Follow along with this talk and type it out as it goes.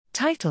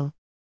Title: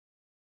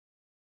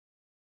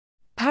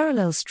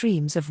 Parallel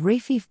streams of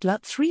raphe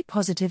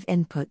VGLUT3-positive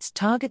inputs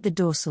target the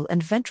dorsal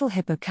and ventral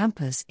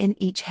hippocampus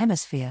in each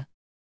hemisphere.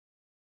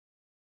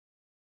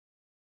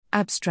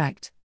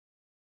 Abstract: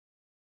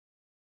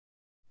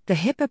 The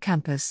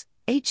hippocampus,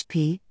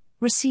 HP,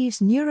 receives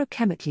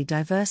neurochemically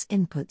diverse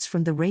inputs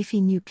from the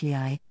raphe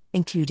nuclei,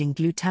 including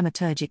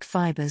glutamatergic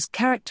fibers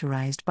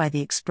characterized by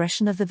the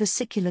expression of the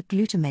vesicular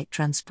glutamate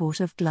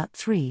transporter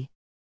VGLUT3.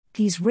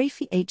 These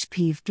raphe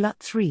HP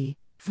VGLUT3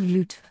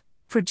 VGLUT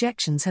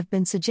projections have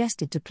been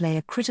suggested to play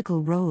a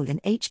critical role in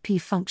HP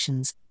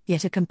functions,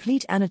 yet a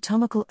complete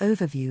anatomical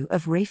overview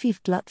of raphe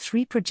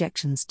VGLUT3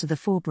 projections to the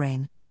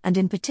forebrain, and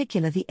in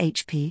particular the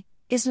HP,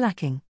 is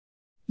lacking.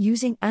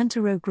 Using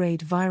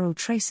anterograde viral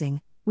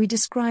tracing, we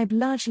describe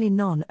largely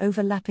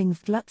non-overlapping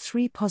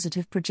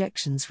VGLUT3-positive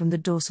projections from the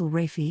dorsal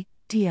raphe,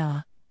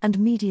 DR, and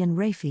median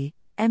raphe,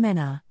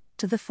 MNR,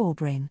 to the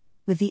forebrain,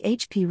 with the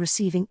HP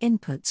receiving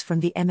inputs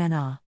from the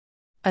MNR.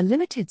 A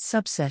limited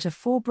subset of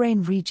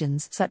forebrain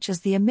regions such as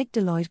the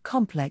amygdaloid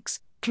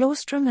complex,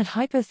 claustrum and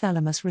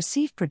hypothalamus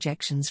receive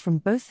projections from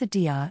both the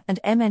DR and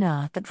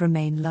MNR that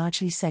remain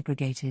largely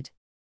segregated.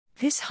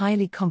 This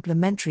highly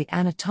complementary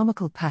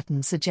anatomical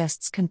pattern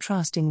suggests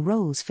contrasting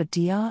roles for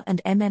DR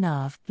and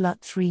MNR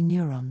VGLUT3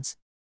 neurons.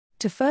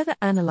 To further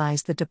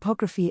analyze the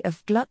topography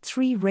of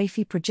VGLUT3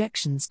 raphe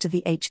projections to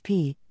the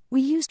HP,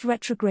 we used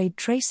retrograde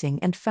tracing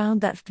and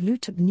found that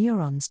VGLUT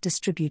neurons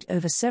distribute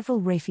over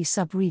several raphe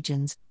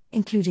subregions,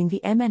 including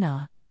the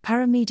MNR,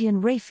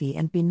 paramedian raphe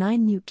and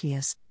benign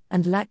nucleus,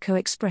 and lack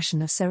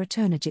co-expression of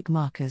serotonergic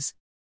markers.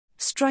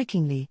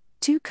 Strikingly,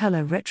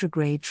 two-color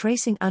retrograde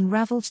tracing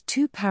unraveled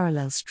two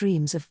parallel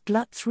streams of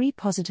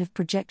VGLUT3-positive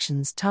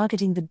projections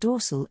targeting the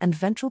dorsal and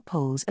ventral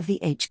poles of the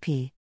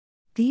HP.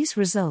 These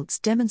results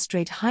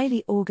demonstrate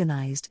highly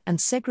organized and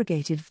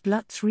segregated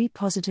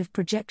VGLUT3-positive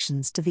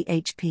projections to the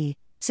HP,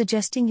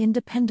 suggesting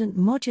independent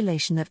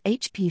modulation of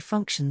HP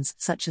functions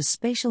such as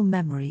spatial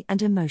memory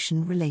and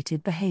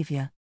emotion-related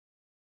behavior.